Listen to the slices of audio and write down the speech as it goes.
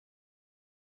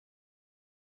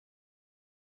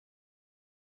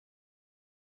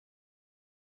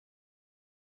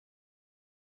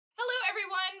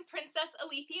everyone, Princess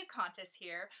Alethea Kontis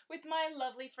here with my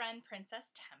lovely friend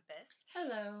Princess Tempest.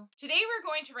 Hello. Today we're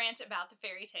going to rant about the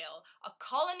fairy tale, A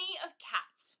Colony of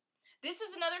Cats. This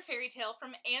is another fairy tale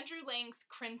from Andrew Lang's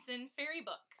Crimson Fairy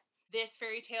Book. This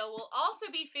fairy tale will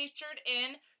also be featured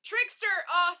in Trickster.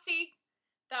 Oh, see,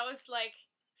 that was like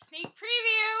sneak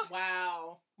preview.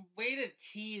 Wow. Way to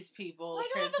tease people, Well,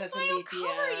 I don't Princess have the final Alethea.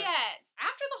 cover yet.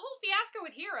 After the whole fiasco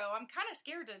with Hero, I'm kind of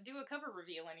scared to do a cover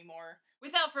reveal anymore.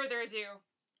 Without further ado,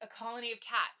 A Colony of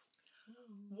Cats.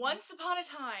 Once upon a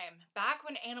time, back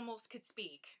when animals could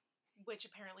speak, which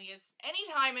apparently is any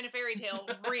time in a fairy tale,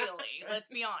 really, let's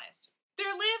be honest,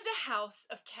 there lived a house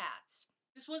of cats.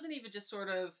 This wasn't even just sort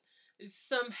of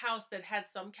some house that had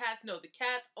some cats. No, the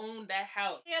cats owned that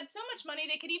house. They had so much money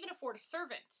they could even afford a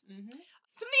servant. Mm-hmm.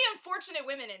 Some of the unfortunate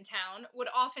women in town would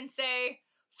often say,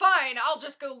 "Fine, I'll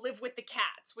just go live with the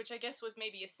cats," which I guess was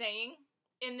maybe a saying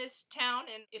in this town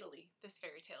in Italy. This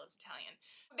fairy tale is Italian.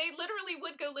 They literally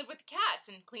would go live with the cats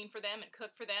and clean for them and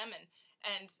cook for them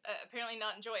and apparently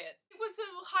not enjoy it. It was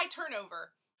a high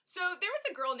turnover. So there was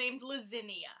a girl named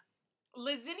Lavinia.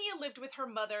 Lavinia lived with her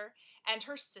mother and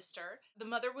her sister. The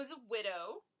mother was a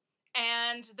widow,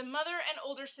 and the mother and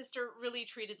older sister really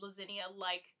treated Lavinia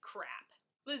like crap.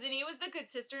 Lavinia was the good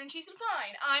sister, and she said,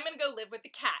 "Fine, I'm gonna go live with the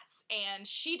cats." And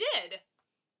she did.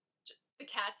 The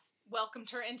cats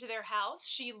welcomed her into their house.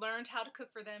 She learned how to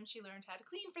cook for them. She learned how to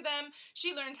clean for them.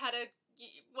 She learned how to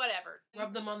whatever.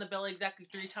 Rub them on the belly exactly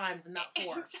 3 times and not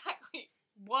 4. Exactly.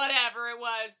 Whatever it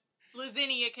was,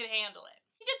 Lavinia could handle it.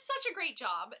 She did such a great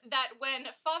job that when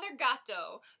Father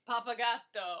Gatto, Papa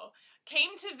Gatto,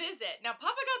 came to visit, now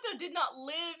Papa Gatto did not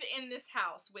live in this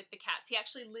house with the cats. He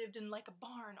actually lived in like a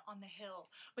barn on the hill,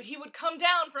 but he would come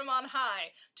down from on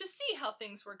high to see how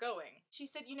things were going. She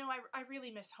said, "You know, I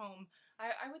really miss home.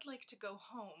 I would like to go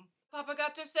home." Papa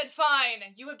Gatto said,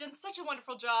 "Fine, you have done such a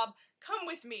wonderful job. Come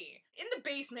with me." In the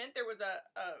basement, there was a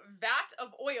vat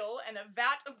of oil and a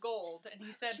vat of gold, and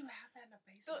he said, "Why would you have that in a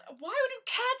basement? Why do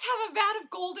cats have a vat of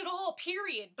gold at all,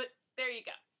 period?" But there you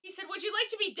go. He said, "Would you like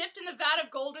to be dipped in the vat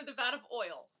of gold or the vat of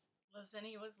oil?" Listen,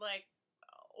 he was like,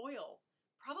 "Oil."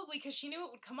 Probably because she knew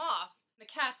it would come off. The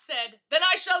cat said, "Then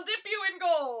I shall dip you in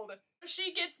gold."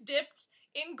 She gets dipped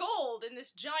in gold, in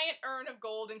this giant urn of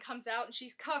gold, and comes out and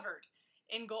she's covered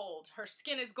in gold. Her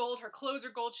skin is gold, her clothes are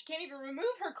gold, she can't even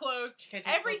remove her clothes.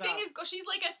 Everything is gold. She's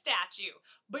like a statue,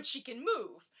 but she can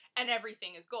move, and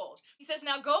everything is gold. He says,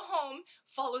 "Now go home,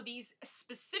 follow these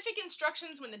specific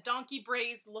instructions when the donkey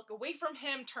brays, look away from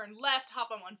him, turn left,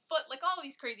 hop on one foot," like all of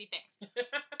these crazy things,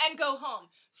 and go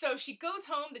home. So she goes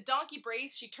home, the donkey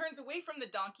brays, she turns away from the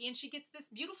donkey, and she gets this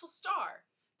beautiful star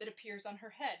that appears on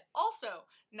her head, also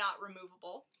not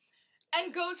removable,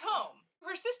 and goes home.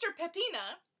 Her sister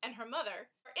Peppina and her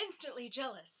mother are instantly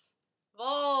jealous of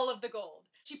all of the gold.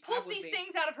 She pulls these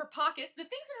things out of her pockets. The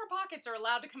things in her pockets are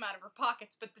allowed to come out of her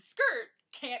pockets, but the skirt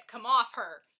can't come off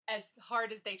her, as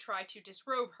hard as they try to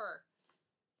disrobe her.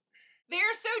 They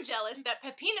are so jealous that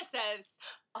Peppina says,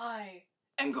 "I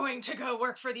am going to go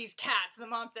work for these cats." The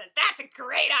mom says, "That's a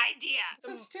great idea."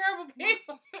 Such terrible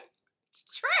people. It's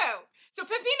true. So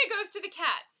Peppina goes to the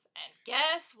cats, and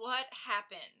guess what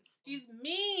happens? She's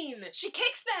mean. She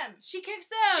kicks them. She kicks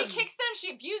them.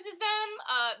 She abuses them.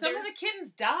 Some of the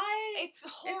kittens die. It's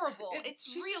horrible. It's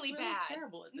she's really just bad.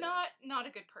 Terrible at this. Not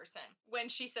a good person. When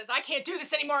she says, "I can't do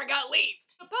this anymore, I gotta leave."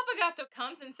 So Papa Gatto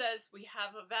comes and says, "We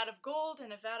have a vat of gold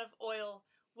and a vat of oil.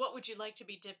 What would you like to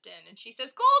be dipped in?" And she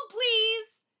says, "Gold,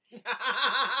 please."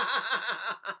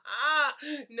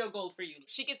 No gold for you.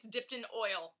 She gets dipped in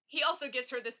oil. He also gives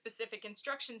her the specific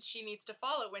instructions she needs to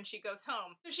follow when she goes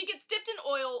home. So she gets dipped in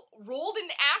oil, rolled in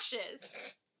ashes,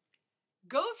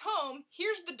 goes home,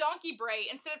 hears the donkey bray.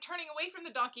 Instead of turning away from the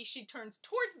donkey, she turns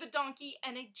towards the donkey,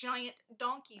 and a giant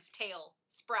donkey's tail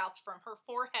sprouts from her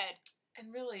forehead.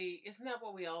 And really, isn't that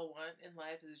what we all want in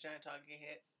life, is a giant donkey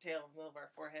tail in the middle of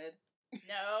our forehead?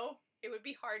 No, it would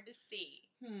be hard to see.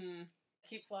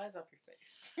 Keep flies off your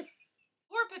face.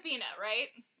 Poor Peppina, right?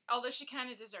 Although she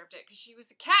kind of deserved it, because she was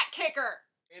a cat kicker.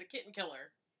 And a kitten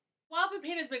killer. While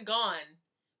Peppina's been gone,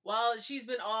 while she's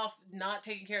been off not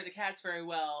taking care of the cats very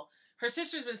well, her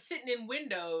sister's been sitting in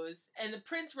windows, and the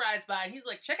prince rides by, and he's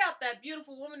like, "Check out that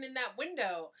beautiful woman in that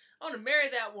window. I want to marry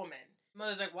that woman."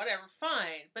 Mother's like, "Whatever,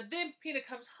 fine." But then Peppina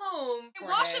comes home. They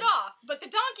wash it off, but the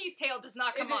donkey's tail does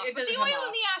not come off. But the oil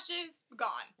and the ashes,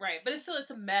 gone. Right, but it's still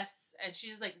a mess, and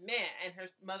she's like, "Man," and her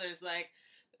mother's like,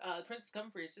 "The prince is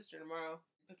coming for your sister tomorrow."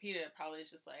 Peppina probably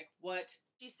is just like, "What?"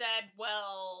 She said,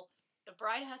 "Well, the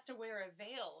bride has to wear a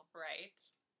veil, right?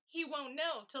 He won't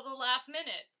know till the last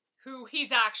minute who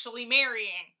he's actually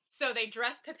marrying." So they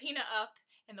dress Peppina up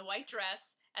in the white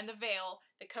dress and the veil.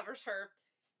 that covers her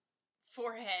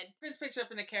forehead. Prince picks her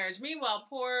up in a carriage. Meanwhile,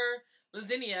 poor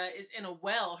Lavinia is in a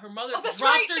well. Her mother Oh, that's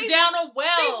dropped right. her down a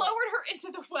well. They lowered her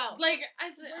into the well. Like,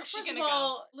 Where's she first of gonna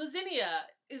all, Lavinia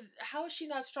how is she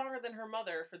not stronger than her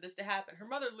mother for this to happen? Her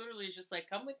mother literally is just like,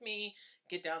 come with me,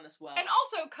 get down this well. And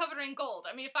also covered in gold.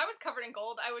 I mean, if I was covered in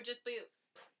gold, I would just be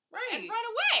right. and run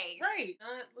away. Right.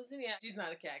 Not Lavinia. She's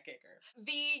not a cat kicker.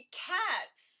 The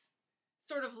cats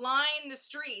sort of line the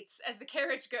streets as the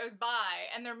carriage goes by,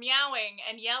 and they're meowing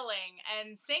and yelling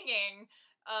and singing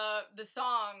the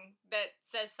song that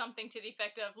says something to the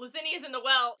effect of, Lasinia's in the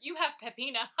well, you have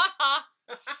Pepina, haha.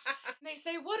 They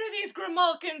say, what are these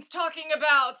Grimalkins talking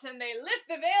about? And they lift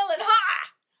the veil and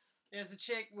ha! There's a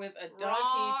chick with a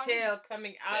Wrong donkey tail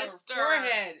coming out of her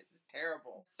forehead. It's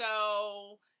terrible.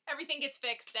 So everything gets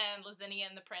fixed, and Lavinia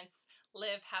and the prince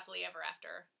live happily ever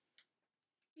after.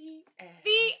 The end.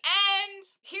 The end!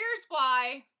 Here's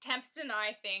why Tempest and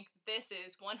I think this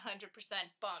is 100%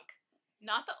 bunk.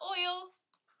 Not the oil,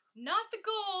 not the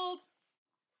gold,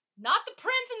 not the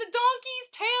prince and the donkey's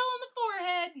tail on the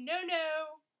forehead. No,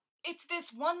 no. It's this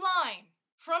one line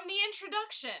from the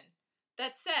introduction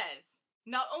that says,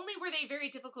 not only were they very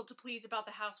difficult to please about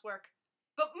the housework,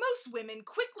 but most women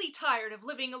quickly tired of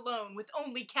living alone with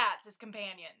only cats as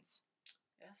companions.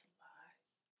 That's a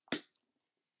lie.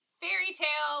 Fairy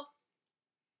tale.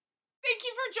 Thank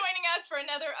you for joining us for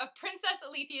another of Princess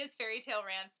Alethea's Fairy Tale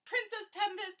Rants. Princess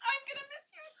Tempest, I'm gonna miss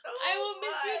you so much. I will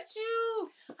miss you too.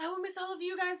 I will miss all of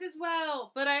you guys as well.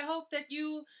 But I hope that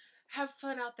you have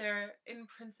fun out there in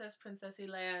Princessy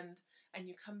land, and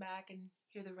you come back and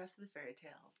hear the rest of the fairy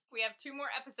tales. We have 2 more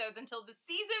episodes until the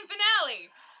season finale.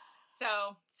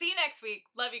 So, see you next week.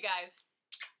 Love you guys.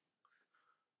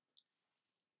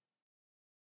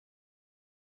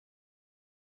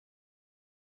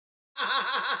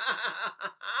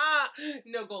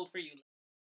 No gold for you.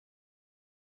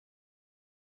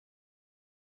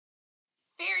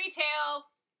 Fairy tale.